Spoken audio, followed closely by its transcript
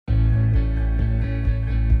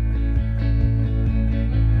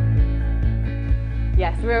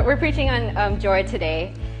Yes, we're preaching on joy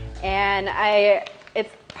today, and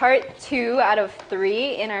it's part 2 out of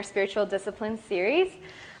 3 in our spiritual disciplines series.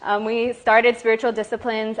 We started spiritual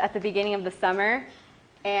disciplines at the beginning of the summer,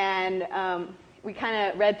 and we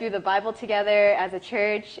kind of read through the Bible together as a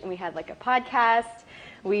church, and we had like a podcast.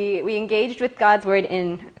 We engaged with God's Word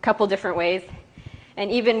in a couple different ways,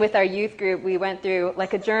 and even with our youth group, we went through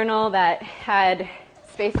like a journal that had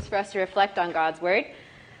spaces for us to reflect on God's Word.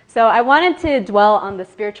 So I wanted to dwell on the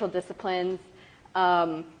spiritual disciplines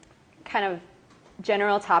kind of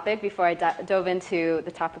general topic before I dove into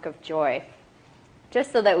the topic of joy,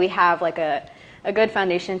 just so that we have like a good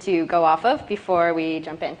foundation to go off of before we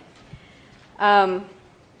jump in.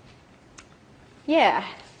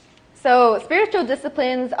 So spiritual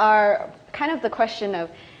disciplines are kind of the question of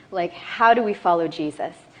like, how do we follow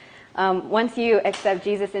Jesus? Once you accept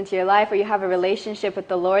Jesus into your life or you have a relationship with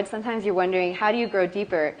the Lord, sometimes you're wondering, how do you grow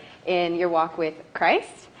deeper in your walk with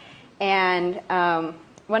Christ? And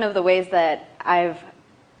one of the ways that I've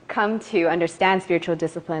come to understand spiritual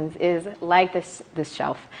disciplines is like this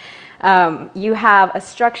shelf. You have a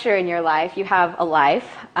structure in your life, you have a life,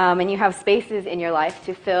 and you have spaces in your life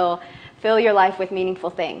to fill your life with meaningful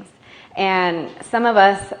things. And some of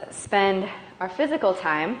us spend our physical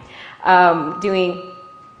time doing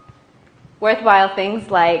worthwhile things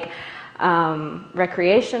like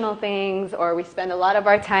recreational things, or we spend a lot of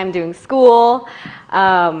our time doing school.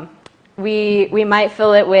 We might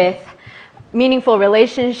fill it with meaningful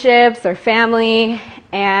relationships or family,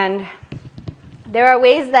 and there are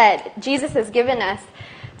ways that Jesus has given us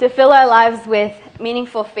to fill our lives with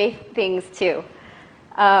meaningful faith things too.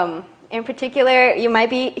 In particular, you might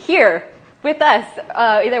be here with us,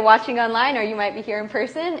 either watching online or you might be here in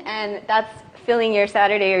person, and that's filling your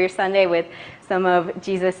Saturday or your Sunday with some of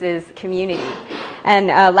Jesus's community. And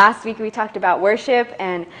last week we talked about worship,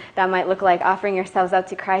 and that might look like offering yourselves up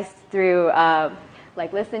to Christ through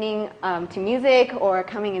like listening to music or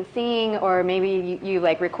coming and singing, or maybe you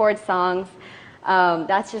like record songs.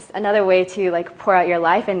 That's just another way to like pour out your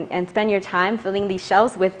life and spend your time filling these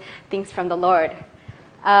shelves with things from the Lord.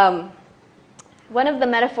 One of the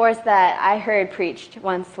metaphors that I heard preached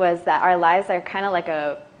once was that our lives are kind of like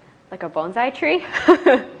a bonsai tree.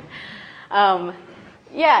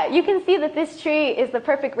 You can see that this tree is the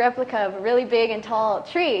perfect replica of a really big and tall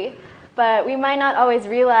tree, but we might not always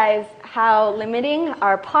realize how limiting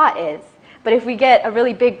our pot is. But if we get a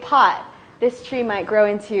really big pot, this tree might grow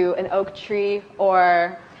into an oak tree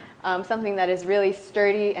or something that is really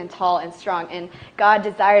sturdy and tall and strong. And God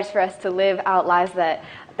desires for us to live out lives that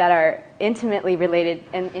are intimately related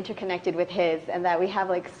and interconnected with His, and that we have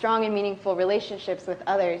like strong and meaningful relationships with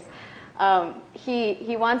others.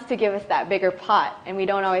 He wants to give us that bigger pot, and we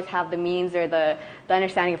don't always have the means or the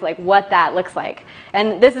understanding of like what that looks like.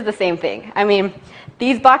 And this is the same thing. I mean,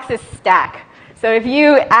 these boxes stack. So if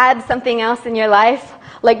you add something else in your life,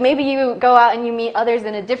 like maybe you go out and you meet others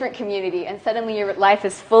in a different community and suddenly your life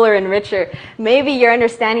is fuller and richer. Maybe your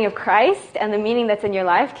understanding of Christ and the meaning that's in your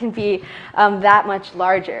life can be that much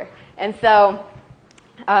larger. And so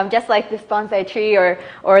just like this bonsai tree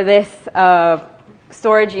or this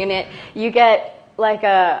storage unit, you get like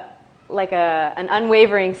an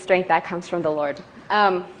unwavering strength that comes from the Lord.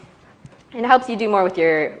 And it helps you do more with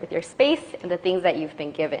your space and the things that you've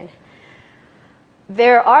been given.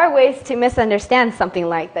 There are ways to misunderstand something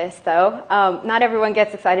like this, though. Not everyone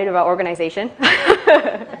gets excited about organization.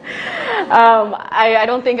 I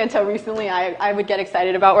don't think until recently I would get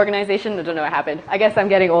excited about organization. I don't know what happened. I guess I'm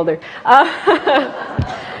getting older.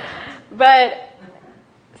 But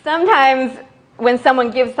sometimes when someone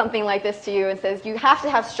gives something like this to you and says, you have to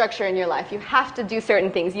have structure in your life, you have to do certain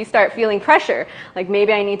things, you start feeling pressure. Like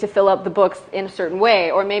maybe I need to fill up the books in a certain way,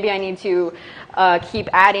 or maybe I need to keep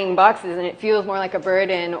adding boxes, and it feels more like a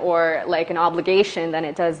burden or like an obligation than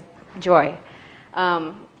it does joy.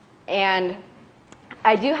 And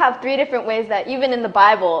I do have 3 different ways that even in the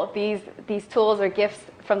Bible, these tools or gifts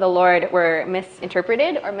from the Lord were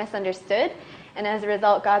misinterpreted or misunderstood, and as a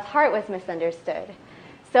result, God's heart was misunderstood.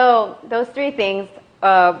 So those 3 things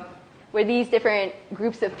were these different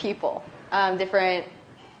groups of people, different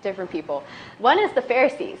people. One is the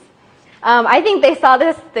Pharisees. I think they saw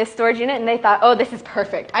this storage unit and they thought, oh, this is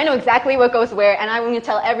perfect. I know exactly what goes where, and I'm going to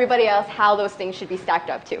tell everybody else how those things should be stacked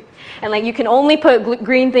up to. And like you can only put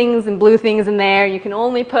green things and blue things in there. You can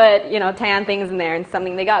only put tan things in there and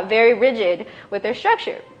something. They got very rigid with their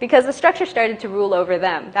structure because the structure started to rule over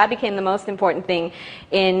them. That became the most important thing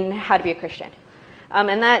in how to be a Christian.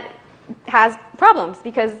 And that has problems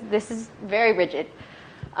because this is very rigid.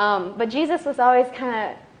 But Jesus was always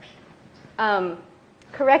kind of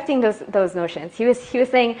correcting those notions. He was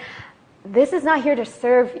saying, this is not here to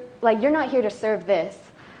serve, like you're not here to serve this,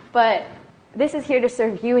 but this is here to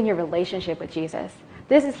serve you in your relationship with Jesus.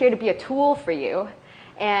 This is here to be a tool for you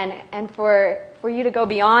and for you to go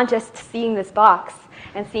beyond just seeing this box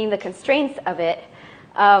and seeing the constraints of it,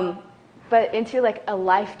 but into like a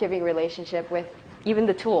life-giving relationship with even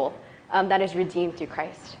the tool that is redeemed through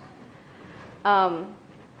Christ. Some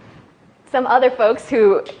other folks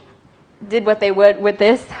who did what they would with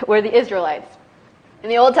this were the Israelites. In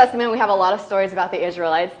the Old Testament, we have a lot of stories about the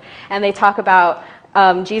Israelites, and they talk about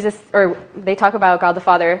they talk about God the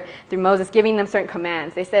Father through Moses giving them certain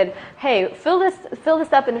commands. They said, hey, fill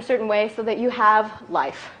this up in a certain way so that you have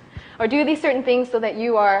life. Or do these certain things so that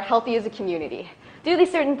you are healthy as a community. Do these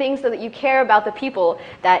certain things so that you care about the people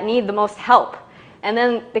that need the most help. And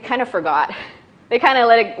then they kind of forgot. They kind of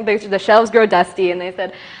let the shelves grow dusty, and they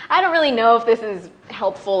said, I don't really know if this is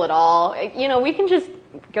helpful at all. You know, we can just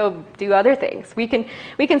go do other things. We can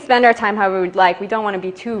spend our time however we'd like. We don't want to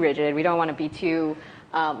be too rigid. We don't want to be too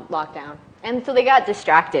locked down. And so they got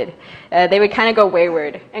distracted. They would kind of go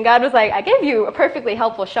wayward. And God was like, I gave you a perfectly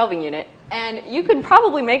helpful shelving unit, and you could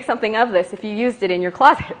probably make something of this if you used it in your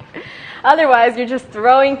closet. Otherwise, you're just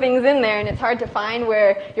throwing things in there, and it's hard to find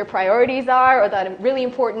where your priorities are, or that really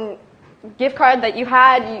important gift card that you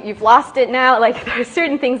had, you've lost it now. Like, there are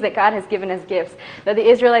certain things that God has given as gifts that the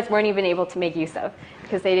Israelites weren't even able to make use of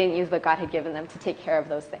because they didn't use what God had given them to take care of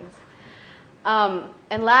those things.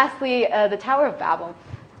 And lastly, the Tower of Babel.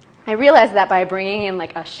 I realized that by bringing in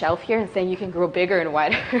like a shelf here and saying you can grow bigger and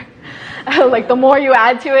wider. Like, the more you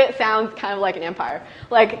add to it, sounds kind of like an empire.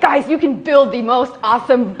 Like, guys, you can build the most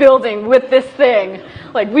awesome building with this thing.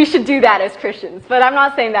 Like, we should do that as Christians. But I'm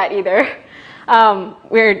not saying that either.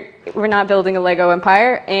 We're not building a Lego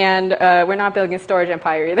empire, and we're not building a storage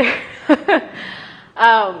empire either.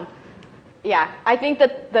 Yeah, I think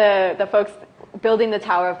that the folks building the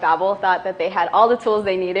Tower of Babel thought that they had all the tools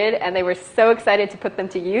they needed, and they were so excited to put them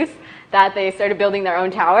to use that they started building their own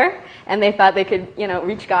tower, and they thought they could,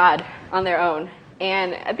 reach God on their own.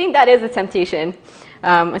 And I think that is a temptation,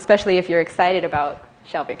 especially if you're excited about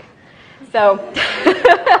shelving. So,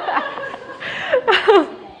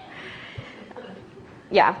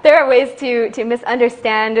 yeah, there are ways to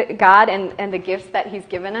misunderstand God and the gifts that he's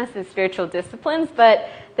given us as spiritual disciplines, but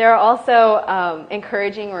there are also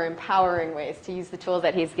encouraging or empowering ways to use the tools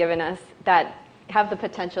that he's given us that have the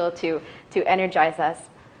potential to energize us.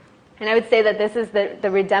 And I would say that this is the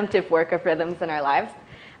redemptive work of rhythms in our lives.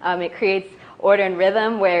 It creates order and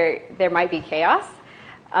rhythm where there might be chaos.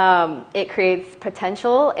 It creates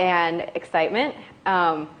potential and excitement.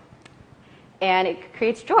 And it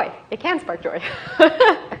creates joy. It can spark joy.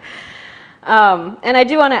 And I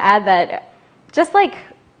do want to add that just like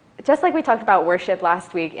we talked about worship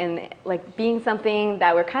last week, and like being something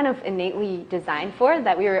that we're kind of innately designed for,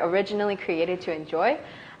 that we were originally created to enjoy,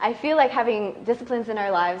 I feel like having disciplines in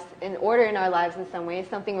our lives, in order in our lives in some ways,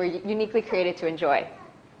 something we're uniquely created to enjoy.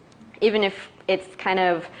 Even if it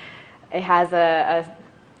has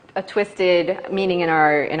a twisted meaning in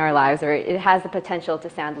our lives, or it has the potential to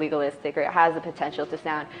sound legalistic, or it has the potential to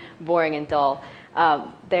sound boring and dull.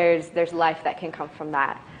 There's life that can come from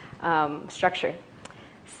that structure.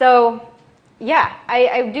 So, yeah,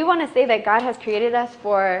 I do want to say that God has created us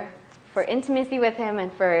for intimacy with him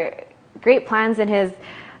and for great plans in his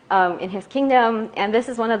kingdom, and this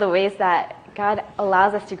is one of the ways that God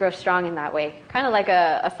allows us to grow strong in that way. Kind of like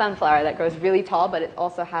a sunflower that grows really tall, but it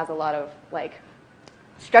also has a lot of like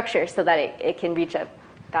structure so that it can reach up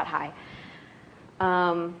that high.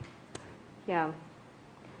 Yeah.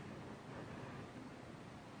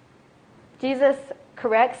 Jesus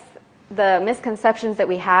corrects the misconceptions that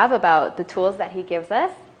we have about the tools that he gives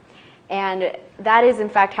us, and that is in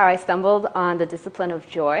fact how I stumbled on the discipline of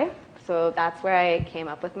joy. So that's where I came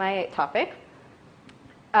up with my topic.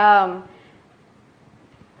 I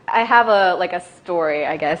have a story,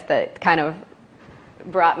 I guess, that kind of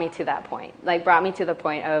brought me to that point, brought me to the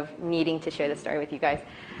point of needing to share this story with you guys,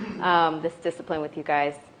 this discipline with you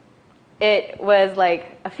guys. It was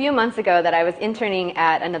like a few months ago that I was interning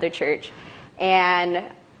at another church, and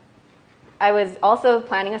I was also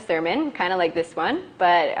planning a sermon, kind of like this one,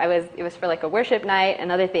 but it was for like a worship night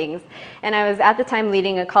and other things. And I was at the time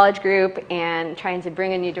leading a college group and trying to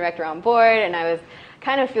bring a new director on board, and I was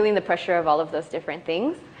kind of feeling the pressure of all of those different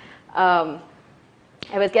things.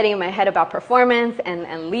 I was getting in my head about performance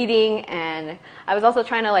and leading, and I was also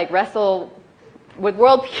trying to wrestle with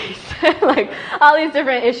world peace, like all these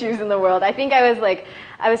different issues in the world. I think I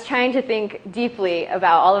was trying to think deeply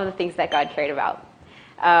about all of the things that God cared about.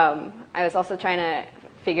 I was also trying to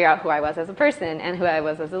figure out who I was as a person and who I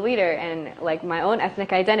was as a leader and like my own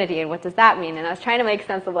ethnic identity and what does that mean. And I was trying to make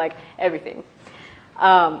sense of like everything.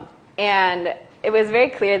 And it was very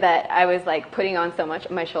clear that I was like putting on so much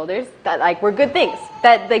on my shoulders that like were good things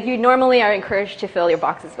that like you normally are encouraged to fill your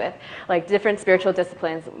boxes with, like different spiritual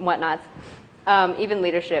disciplines and whatnot, even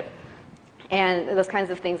leadership. And those kinds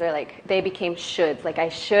of things are like, they became shoulds. Like I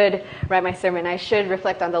should write my sermon, I should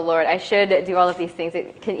reflect on the Lord, I should do all of these things.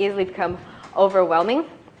 It can easily become overwhelming.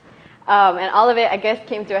 And all of it, I guess,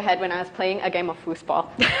 came to a head when I was playing a game of foosball.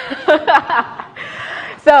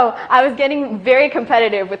 So I was getting very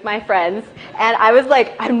competitive with my friends, and I was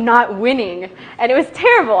like, I'm not winning. And it was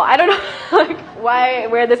terrible. I don't know like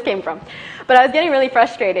where this came from. But I was getting really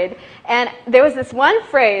frustrated. And there was this one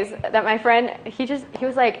phrase that my friend, he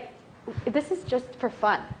was like, this is just for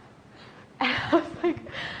fun. And I was like,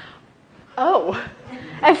 oh.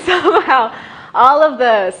 And somehow all of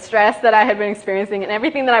the stress that I had been experiencing and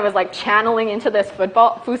everything that I was like channeling into this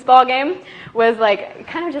foosball game was like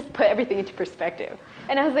kind of just put everything into perspective.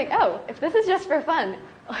 And I was like, oh, if this is just for fun,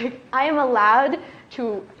 like I am allowed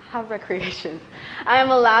to have recreation. I am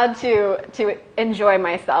allowed to enjoy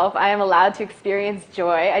myself. I am allowed to experience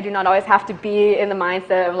joy. I do not always have to be in the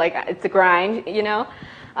mindset of like it's a grind, you know.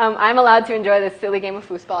 I'm allowed to enjoy this silly game of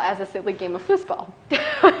foosball as a silly game of foosball.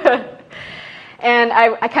 And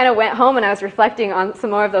I kind of went home and I was reflecting on some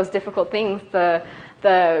more of those difficult things, the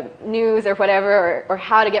news or whatever, or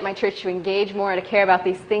how to get my church to engage more, to care about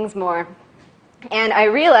these things more. And I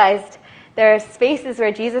realized there are spaces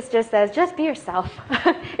where Jesus just says, just be yourself.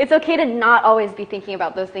 It's okay to not always be thinking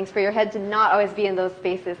about those things, for your head to not always be in those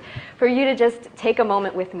spaces, for you to just take a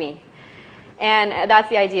moment with me. And that's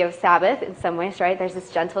the idea of Sabbath in some ways, right? There's this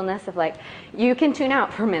gentleness of like, you can tune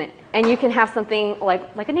out for a minute and you can have something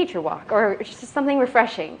like a nature walk or just something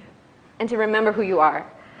refreshing and to remember who you are.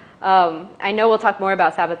 I know we'll talk more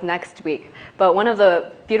about Sabbath next week, but one of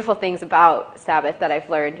the beautiful things about Sabbath that I've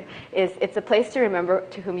learned is it's a place to remember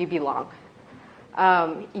to whom you belong.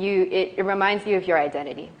 It reminds you of your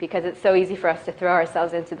identity because it's so easy for us to throw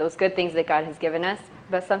ourselves into those good things that God has given us,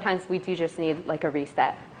 but sometimes we do just need like a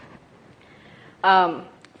reset.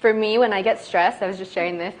 For me, when I get stressed, I was just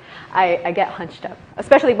sharing this, I get hunched up,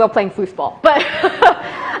 especially while playing foosball. But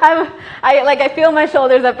I feel my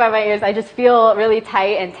shoulders up by my ears. I just feel really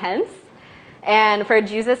tight and tense. And for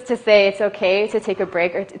Jesus to say it's okay to take a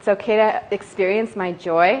break, or it's okay to experience my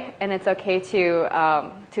joy, and it's okay to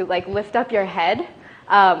like lift up your head,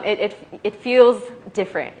 it feels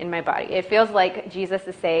different in my body. It feels like Jesus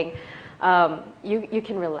is saying, you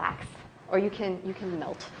can relax, or you can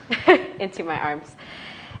melt into my arms.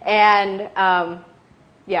 And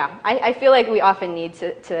I feel like we often need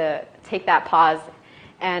to take that pause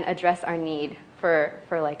and address our need for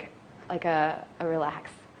like a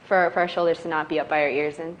relax, for our shoulders to not be up by our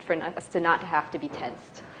ears and for us to not have to be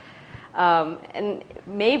tensed. And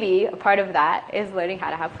maybe a part of that is learning how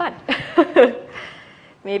to have fun.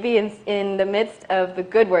 Maybe in the midst of the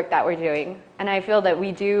good work that we're doing, and I feel that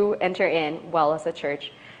we do enter in well as a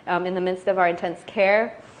church, in the midst of our intense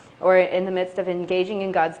care or in the midst of engaging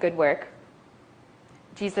in God's good work,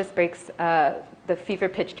 Jesus breaks the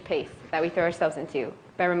fever-pitched pace that we throw ourselves into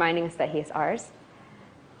by reminding us that he is ours,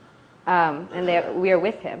 and that we are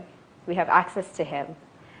with him. We have access to him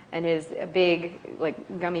and his big,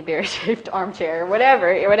 like gummy bear-shaped armchair,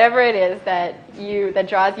 whatever it is that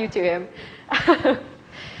draws you to him.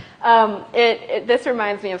 This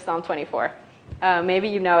reminds me of Psalm 24. Maybe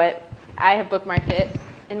you know it. I have bookmarked it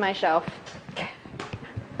in my shelf,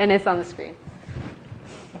 and it's on the screen.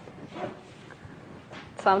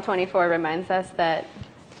 Psalm 24 reminds us that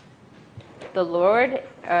the Lord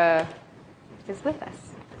is with us,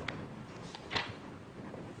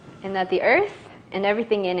 and that the earth and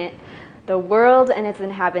everything in it, the world and its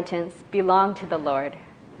inhabitants, belong to the Lord.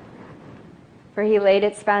 For he laid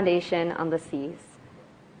its foundation on the seas,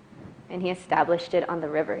 and he established it on the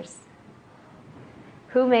rivers.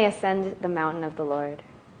 Who may ascend the mountain of the Lord?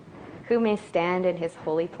 Who may stand in his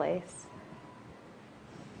holy place?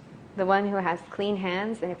 The one who has clean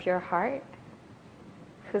hands and a pure heart,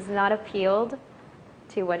 who's not appealed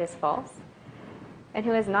to what is false, and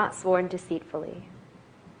who has not sworn deceitfully.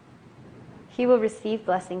 He will receive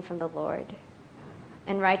blessing from the Lord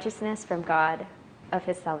and righteousness from God of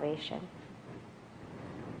his salvation.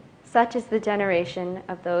 Such is the generation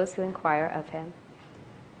of those who inquire of him,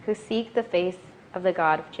 who seek the face of the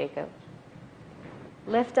God of Jacob.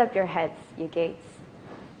 Lift up your heads, you gates.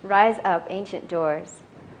 Rise up, ancient doors.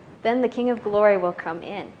 Then the King of glory will come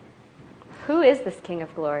in. Who is this King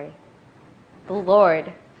of glory? The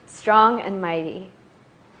Lord, strong and mighty.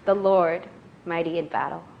 The Lord, mighty in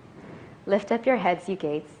battle. Lift up your heads, you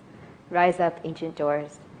gates. Rise up, ancient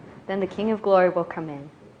doors. Then the King of glory will come in.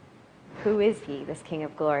 Who is he, this King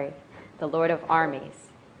of glory? The Lord of armies.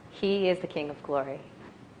 He is the King of glory.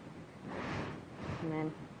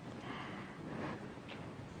 Amen.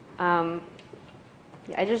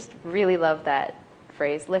 I just really love that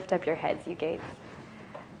phrase, lift up your heads, you gates.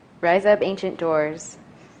 Rise up, ancient doors.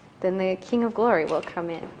 Then the King of glory will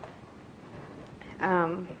come in.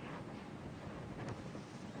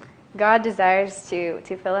 God desires to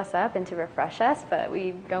fill us up and to refresh us, but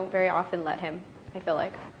we don't very often let him, I feel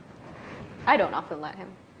like. I don't often let him.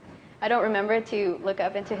 I don't remember to look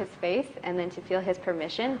up into his face and then to feel his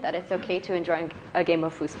permission that it's okay to enjoy a game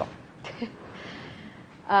of foosball.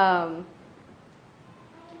 I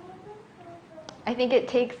think it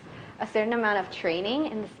takes a certain amount of training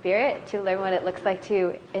in the Spirit to learn what it looks like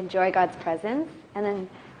to enjoy God's presence and then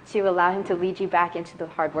to allow him to lead you back into the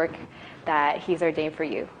hard work that he's ordained for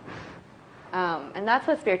you. And that's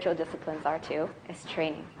what spiritual disciplines are too, is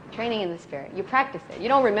training. Training in the Spirit. You practice it. You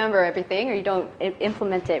don't remember everything or you don't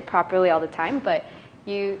implement it properly all the time, but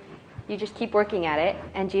you just keep working at it,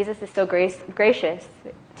 and Jesus is so gracious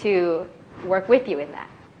to work with you in that.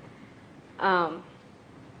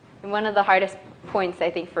 And one of the hardest points,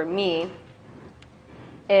 I think, for me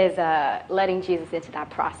is letting Jesus into that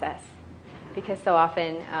process. Because so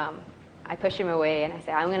often I push him away and I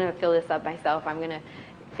say, I'm going to fill this up myself. I'm going to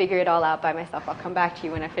figure it all out by myself. I'll come back to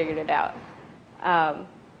you when I figured it out.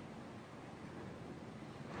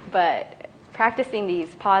 But practicing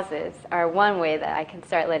these pauses are one way that I can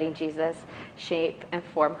start letting Jesus shape and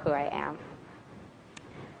form who I am.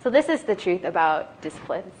 So this is the truth about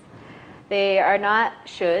disciplines. They are not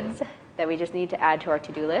shoulds that we just need to add to our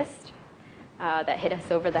to-do list, that hit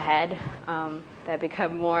us over the head, that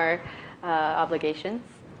become more obligations.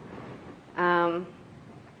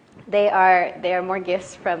 They are more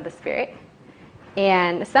gifts from the Spirit,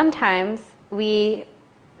 and sometimes we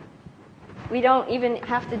don't even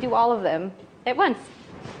have to do all of them at once.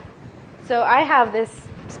 So I have this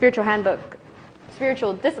spiritual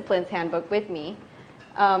disciplines handbook with me,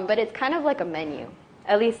 but it's kind of like a menu.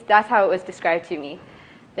 At least that's how it was described to me.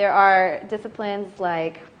 There are disciplines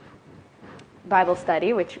like Bible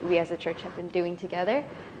study, which we as a church have been doing together,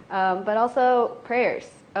 but also prayers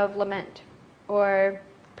of lament or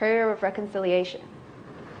prayer of reconciliation.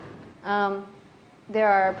 There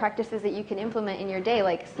are practices that you can implement in your day,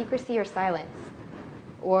 like secrecy or silence,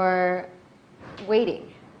 or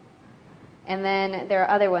waiting. And then there are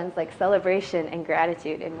other ones like celebration and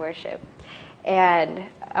gratitude and worship. And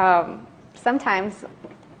sometimes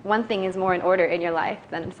one thing is more in order in your life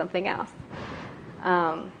than something else.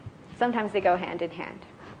 Sometimes they go hand in hand.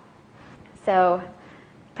 So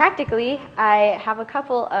practically, I have a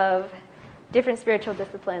couple of different spiritual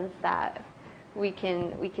disciplines that we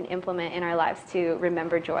can implement in our lives to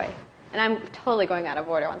remember joy. And I'm totally going out of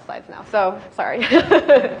order on slides now, so sorry.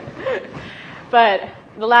 But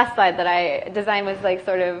the last slide that I designed was like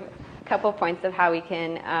sort of a couple points of how we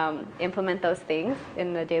can implement those things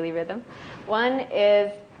in the daily rhythm. One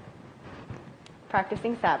is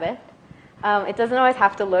practicing Sabbath. It doesn't always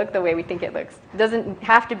have to look the way we think it looks. It doesn't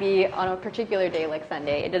have to be on a particular day like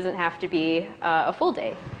Sunday. It doesn't have to be a full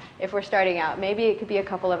day. If we're starting out, maybe it could be a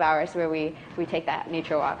couple of hours where we take that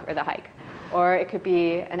nature walk or the hike. Or it could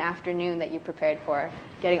be an afternoon that you prepared for,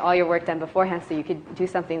 getting all your work done beforehand so you could do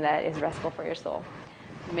something that is restful for your soul.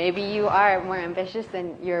 Maybe you are more ambitious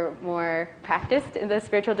and you're more practiced in the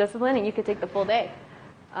spiritual discipline and you could take the full day.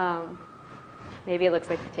 Maybe it looks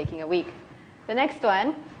like taking a week. The next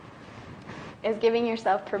one is giving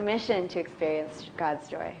yourself permission to experience God's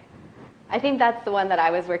joy. I think that's the one that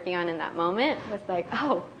I was working on in that moment, was like,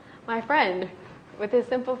 oh, my friend, with this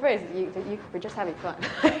simple phrase, you were just having fun,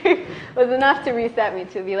 was enough to reset me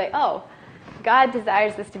to be like, oh, God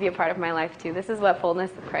desires this to be a part of my life too. This is what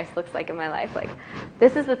fullness of Christ looks like in my life. Like,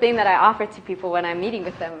 this is the thing that I offer to people when I'm meeting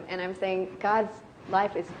with them, and I'm saying God's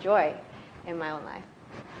life is joy in my own life.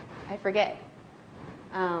 I forget.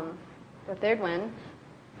 The third one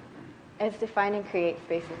is to find and create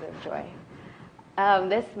spaces of joy.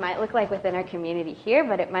 This might look like within our community here,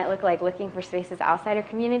 but it might look like looking for spaces outside our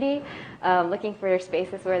community, looking for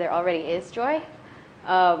spaces where there already is joy.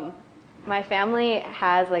 My family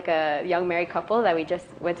has like a young married couple that we just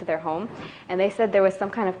went to their home, and they said there was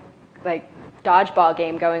some kind of like dodgeball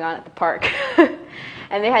game going on at the park.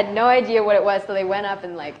 And they had no idea what it was, so they went up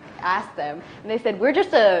and like asked them, and they said, we're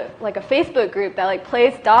just a Facebook group that like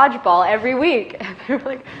plays dodgeball every week. And they were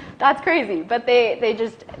like, that's crazy. But they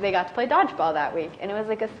got to play dodgeball that week, and it was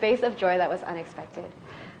like a space of joy that was unexpected.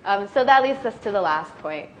 So that leads us to the last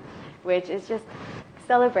point, which is just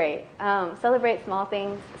celebrate. Celebrate small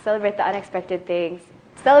things, celebrate the unexpected things.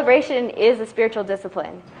 Celebration is a spiritual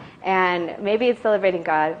discipline, and maybe it's celebrating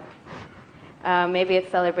God. Maybe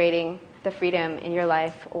it's celebrating the freedom in your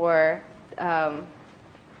life, or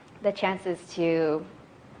the chances to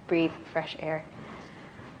breathe fresh air.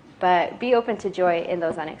 But be open to joy in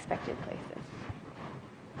those unexpected places.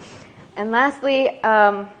 And lastly,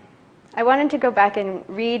 I wanted to go back and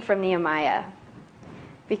read from Nehemiah,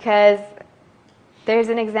 because there's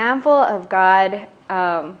an example of God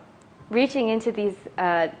reaching into these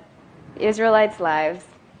Israelites' lives.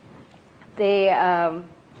 They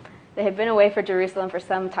had been away from Jerusalem for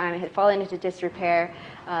some time. It had fallen into disrepair.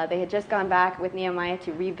 They had just gone back with Nehemiah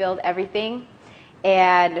to rebuild everything,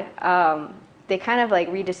 and they kind of like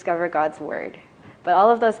rediscover God's word. But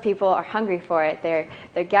all of those people are hungry for it.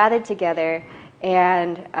 They're gathered together,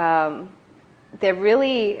 and they're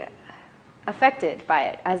really affected by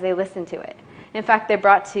it as they listen to it. In fact, they're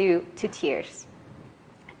brought to tears.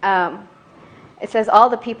 It says, all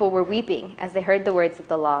the people were weeping as they heard the words of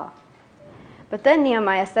the law. But then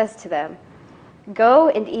Nehemiah says to them, "Go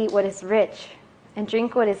and eat what is rich, and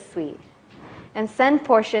drink what is sweet, and send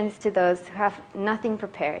portions to those who have nothing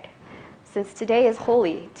prepared, since today is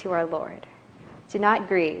holy to our Lord. Do not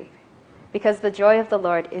grieve, because the joy of the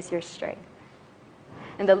Lord is your strength."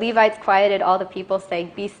 And the Levites quieted all the people,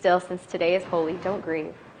 saying, "Be still, since today is holy. Don't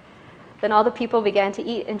grieve." Then all the people began to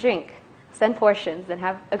eat and drink, send portions, and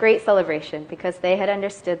have a great celebration, because they had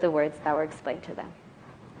understood the words that were explained to them.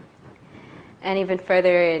 And even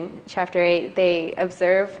further in chapter 8, they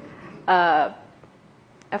observe a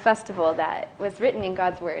festival that was written in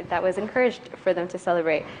God's word that was encouraged for them to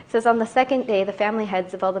celebrate. It says, on the second day, the family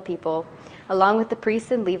heads of all the people, along with the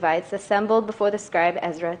priests and Levites, assembled before the scribe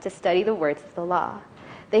Ezra to study the words of the law.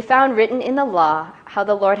 They found written in the law how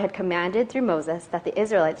the Lord had commanded through Moses that the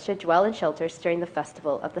Israelites should dwell in shelters during the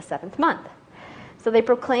festival of the 7th month. So they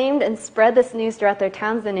proclaimed and spread this news throughout their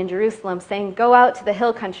towns and in Jerusalem, saying, "Go out to the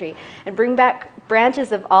hill country and bring back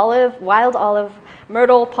branches of olive, wild olive,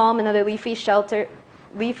 myrtle, palm, and other leafy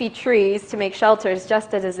trees to make shelters,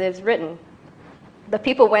 just as it is written." The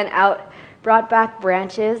people went out, brought back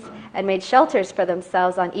branches, and made shelters for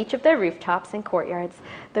themselves on each of their rooftops and courtyards,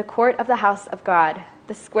 the court of the house of God,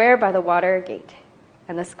 the square by the water gate,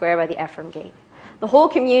 and the square by the Ephraim gate. The whole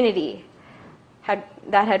community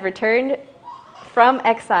that had returned from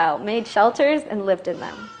exile made shelters and lived in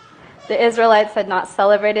them. The Israelites had not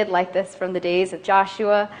celebrated like this from the days of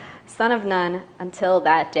Joshua, son of Nun, until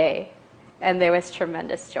that day. And there was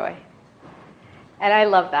tremendous joy. And I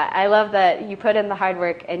love that. I love that you put in the hard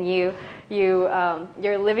work, and you're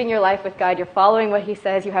living your life with God. You're following what He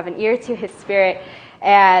says. You have an ear to His Spirit,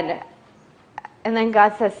 and then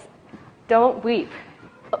God says, "Don't weep.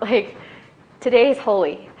 Like, today is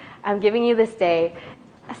holy. I'm giving you this day.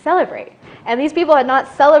 Celebrate." And these people had not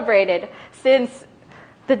celebrated since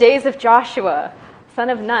the days of Joshua, son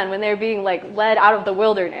of Nun, when they were being led out of the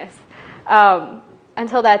wilderness,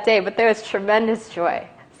 until that day. But there was tremendous joy.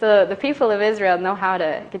 So the people of Israel know how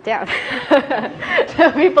to get down.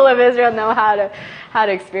 The people of Israel know how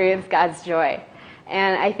to experience God's joy.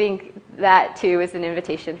 And I think that too is an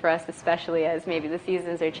invitation for us, especially as maybe the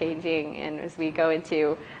seasons are changing and as we go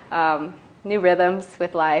into new rhythms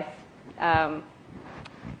with life.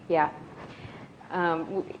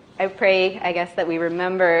 I pray, I guess, that we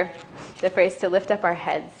remember the phrase to lift up our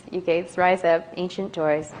heads. You gates, rise up, ancient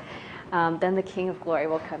doors. Then the King of Glory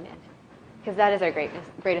will come in. Because that is our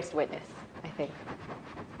greatest witness, I think.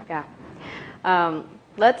 Yeah.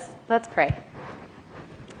 Let's pray.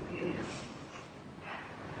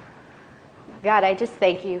 God, I just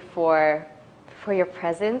thank you for your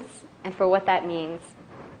presence and for what that means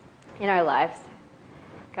in our lives.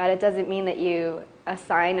 God, it doesn't mean that you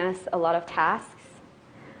assign us a lot of tasks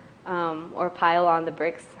or pile on the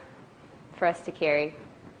bricks for us to carry.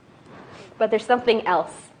 But there's something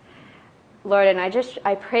else, Lord, and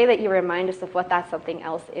I pray that you remind us of what that something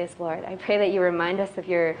else is, Lord. I pray that you remind us of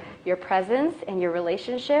your presence and your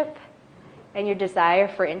relationship and your desire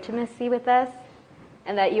for intimacy with us,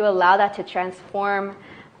 and that you allow that to transform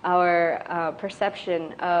our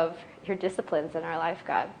perception of your disciplines in our life,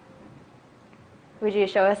 God. Would you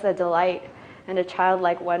show us a delight and a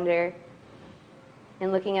childlike wonder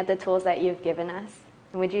in looking at the tools that you've given us?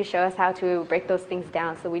 And would you show us how to break those things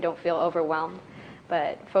down so we don't feel overwhelmed,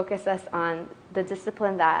 but focus us on the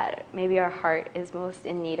discipline that maybe our heart is most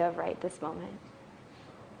in need of right this moment?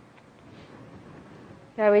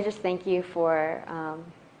 God, we just thank you for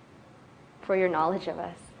your knowledge of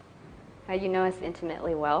us. How you know us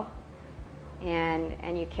intimately well,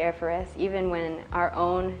 and you care for us, even when our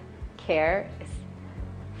own care is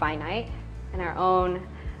finite and our own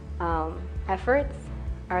efforts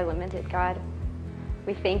are limited, God.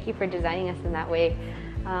 We thank you for designing us in that way,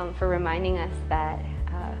 for reminding us that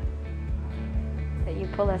you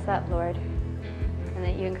pull us up, Lord, and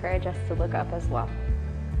that you encourage us to look up as well.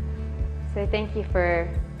 So I thank you for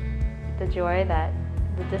the joy that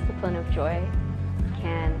the discipline of joy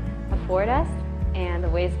can afford us, and the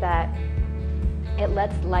ways that it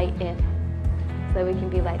lets light in so that we can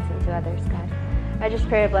be lights into others, God. I just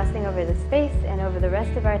pray a blessing over this space and over the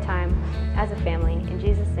rest of our time as a family. In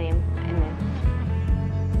Jesus' name, amen.